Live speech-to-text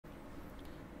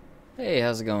Hey,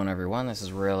 how's it going, everyone? This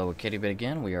is Raylo with KittyBit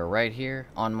again. We are right here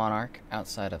on Monarch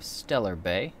outside of Stellar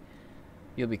Bay.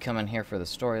 You'll be coming here for the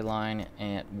storyline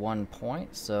at one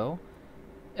point, so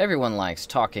everyone likes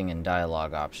talking and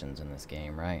dialogue options in this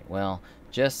game, right? Well,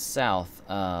 just south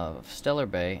of Stellar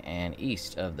Bay and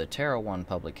east of the Terra 1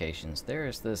 publications, there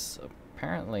is this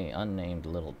apparently unnamed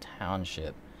little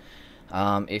township.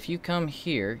 If you come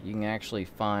here, you can actually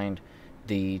find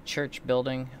the church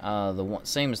building,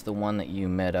 same as the one that you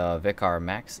met Vicar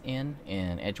Max in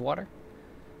Edgewater.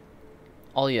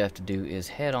 All you have to do is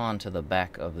head on to the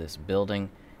back of this building,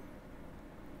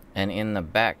 and in the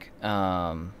back,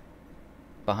 behind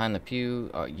the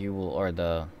pew, you will, or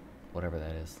the, whatever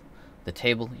that is, the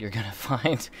table, you're gonna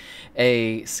find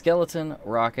a skeleton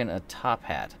rocking a top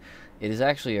hat. It is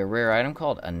actually a rare item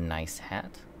called a nice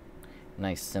hat.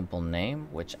 Nice simple name,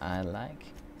 which I like.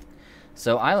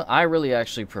 So I really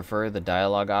actually prefer the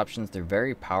dialogue options. They're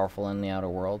very powerful in the Outer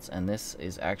Worlds, and this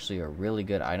is actually a really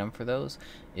good item for those.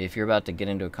 If you're about to get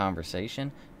into a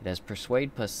conversation, it has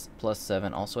Persuade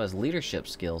 +7, also has Leadership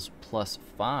skills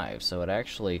 +5, so it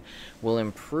actually will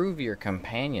improve your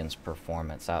companion's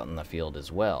performance out in the field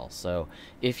as well. So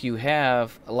if you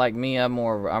have, like me, I'm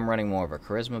running more of a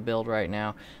Charisma build right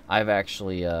now. I've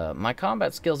actually, my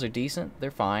combat skills are decent,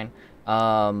 they're fine.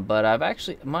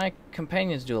 But my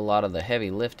companions do a lot of the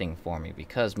heavy lifting for me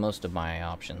because most of my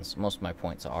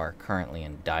points are currently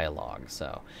in dialogue.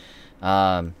 So,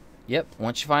 yep,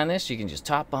 once you find this, you can just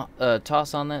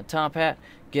toss on that top hat,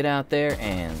 get out there,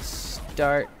 and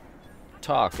start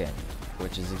talking,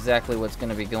 which is exactly what's going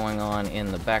to be going on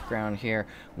in the background here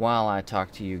while I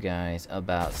talk to you guys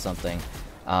about something,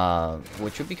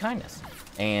 which would be kindness.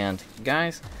 And,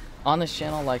 guys, on this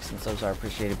channel, likes and subs are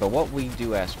appreciated, but what we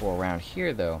do ask for around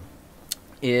here, though,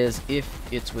 is if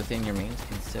it's within your means,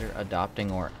 consider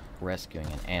adopting or rescuing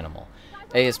an animal.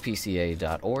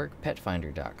 ASPCA.org,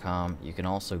 petfinder.com. You can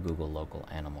also Google local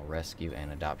animal rescue and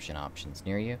adoption options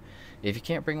near you. If you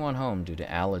can't bring one home due to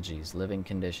allergies, living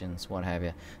conditions, what have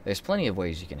you, there's plenty of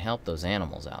ways you can help those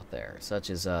animals out there, such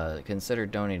as consider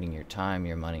donating your time,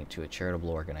 your money to a charitable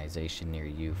organization near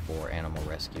you for animal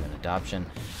rescue and adoption.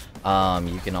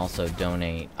 You can also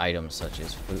donate items such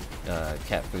as food,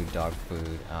 cat food, dog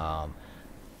food,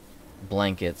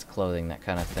 blankets, clothing, that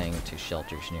kind of thing, to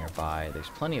shelters nearby. There's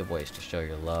plenty of ways to show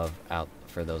your love out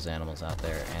for those animals out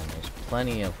there, and there's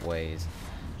plenty of ways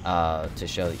to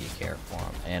show that you care for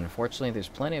them. And unfortunately, there's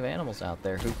plenty of animals out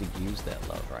there who could use that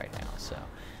love right now. So,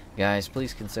 guys,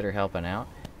 please consider helping out.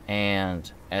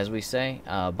 And as we say,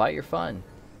 buy your fun,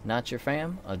 not your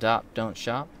fam. Adopt, don't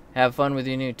shop. Have fun with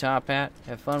your new top hat.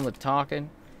 Have fun with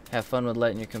talking. Have fun with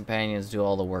letting your companions do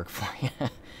all the work for you.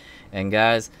 And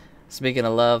guys, speaking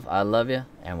of love, I love you,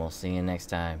 and we'll see you next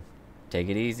time. Take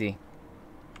it easy.